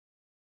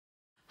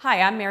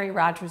Hi, I'm Mary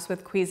Rogers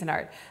with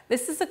Cuisinart.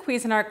 This is a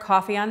Cuisinart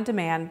Coffee on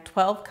Demand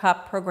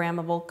 12-cup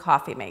programmable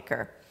coffee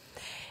maker.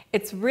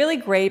 It's really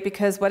great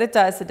because what it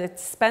does, it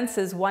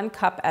dispenses 1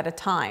 cup at a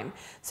time.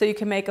 So you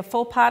can make a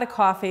full pot of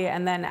coffee,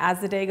 and then as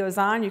the day goes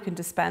on, you can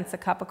dispense a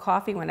cup of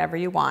coffee whenever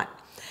you want.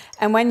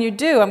 And when you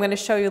do, I'm going to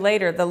show you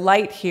later, the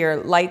light here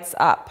lights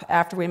up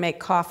after we make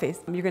coffee.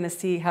 You're going to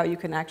see how you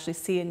can actually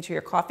see into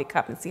your coffee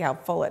cup and see how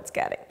full it's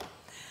getting.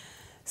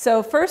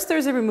 So first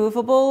there's a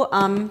removable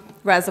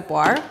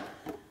reservoir.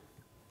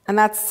 And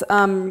that's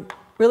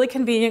really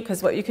convenient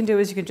because what you can do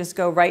is you can just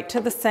go right to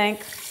the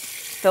sink,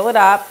 fill it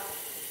up,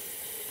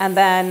 and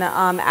then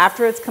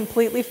after it's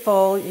completely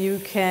full, you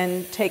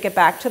can take it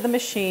back to the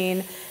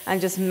machine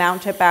and just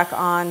mount it back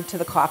on to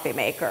the coffee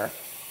maker.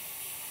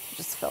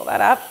 Just fill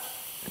that up.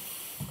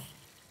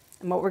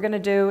 And what we're going to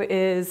do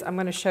is I'm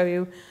going to show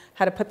you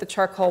how to put the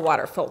charcoal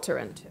water filter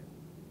into.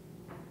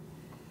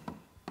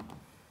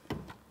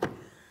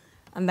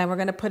 And then we're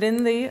going to put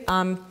in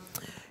the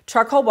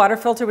charcoal water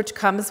filter, which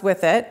comes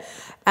with it.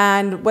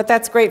 And what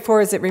that's great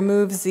for is it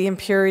removes the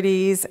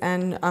impurities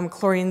and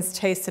chlorine's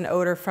taste and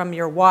odor from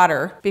your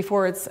water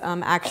before it's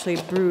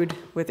actually brewed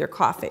with your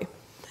coffee.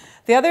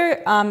 The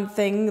other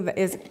thing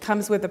is it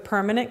comes with a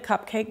permanent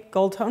cupcake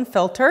gold tone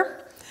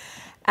filter.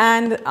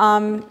 And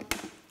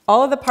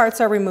all of the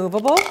parts are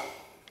removable,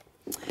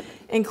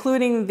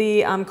 including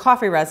the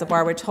coffee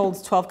reservoir, which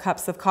holds 12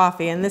 cups of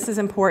coffee. And this is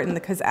important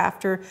because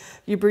after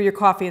you brew your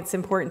coffee, it's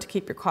important to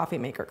keep your coffee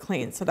maker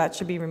clean. So that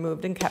should be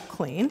removed and kept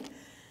clean.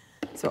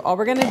 So all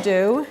we're going to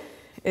do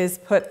is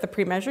put the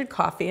pre-measured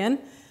coffee in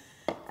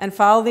and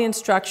follow the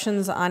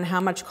instructions on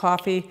how much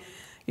coffee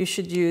you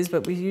should use,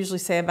 but we usually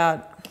say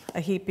about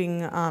a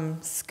heaping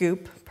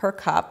scoop per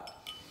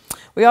cup.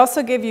 We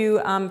also give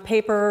you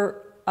paper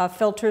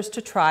filters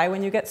to try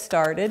when you get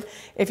started.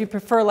 If you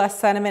prefer less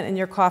sediment in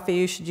your coffee,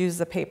 you should use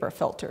the paper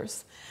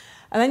filters.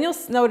 And then you'll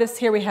notice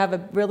here we have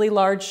a really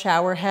large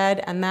shower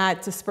head, and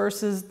that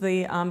disperses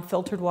the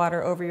filtered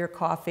water over your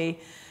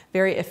coffee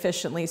very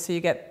efficiently so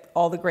you get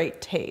all the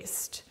great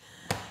taste.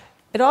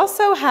 It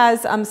also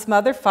has some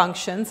other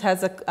functions,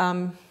 has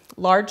a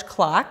large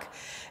clock.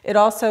 It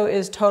also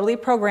is totally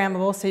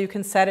programmable, so you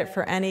can set it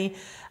for any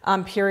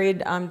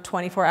period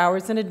 24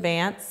 hours in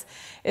advance.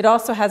 It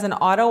also has an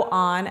auto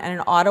on and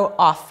an auto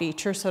off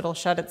feature, so it'll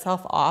shut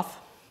itself off.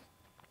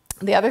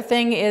 The other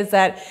thing is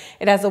that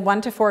it has a 1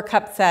 to 4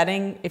 cup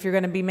setting if you're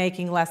going to be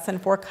making less than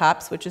 4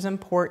 cups, which is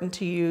important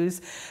to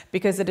use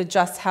because it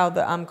adjusts how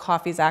the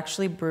coffee is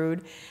actually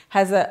brewed.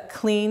 Has a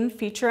clean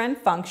feature and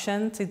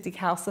function to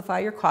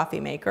decalcify your coffee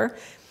maker,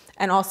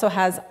 and also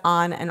has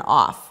on and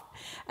off.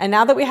 And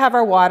now that we have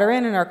our water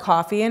in and our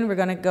coffee in, we're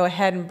going to go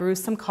ahead and brew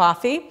some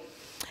coffee.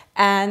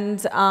 And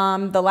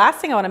the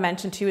last thing I want to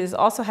mention to you is it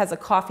also has a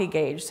coffee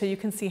gauge, so you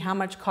can see how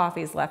much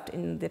coffee is left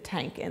in the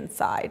tank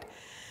inside.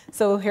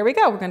 So here we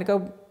go. We're going to go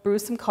brew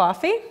some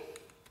coffee,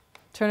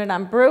 turn it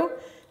on brew,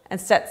 and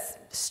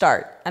set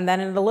start. And then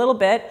in a little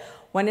bit,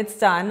 when it's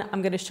done,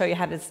 I'm going to show you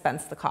how to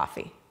dispense the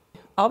coffee.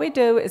 All we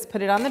do is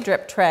put it on the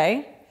drip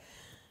tray,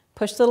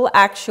 push the little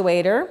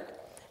actuator,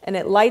 and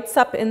it lights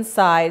up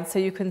inside so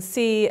you can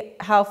see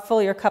how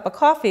full your cup of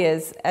coffee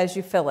is as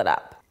you fill it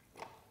up.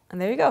 And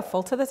there you go,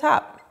 full to the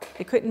top.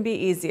 It couldn't be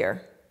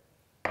easier.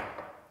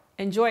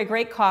 Enjoy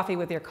great coffee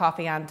with your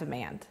Coffee on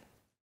Demand.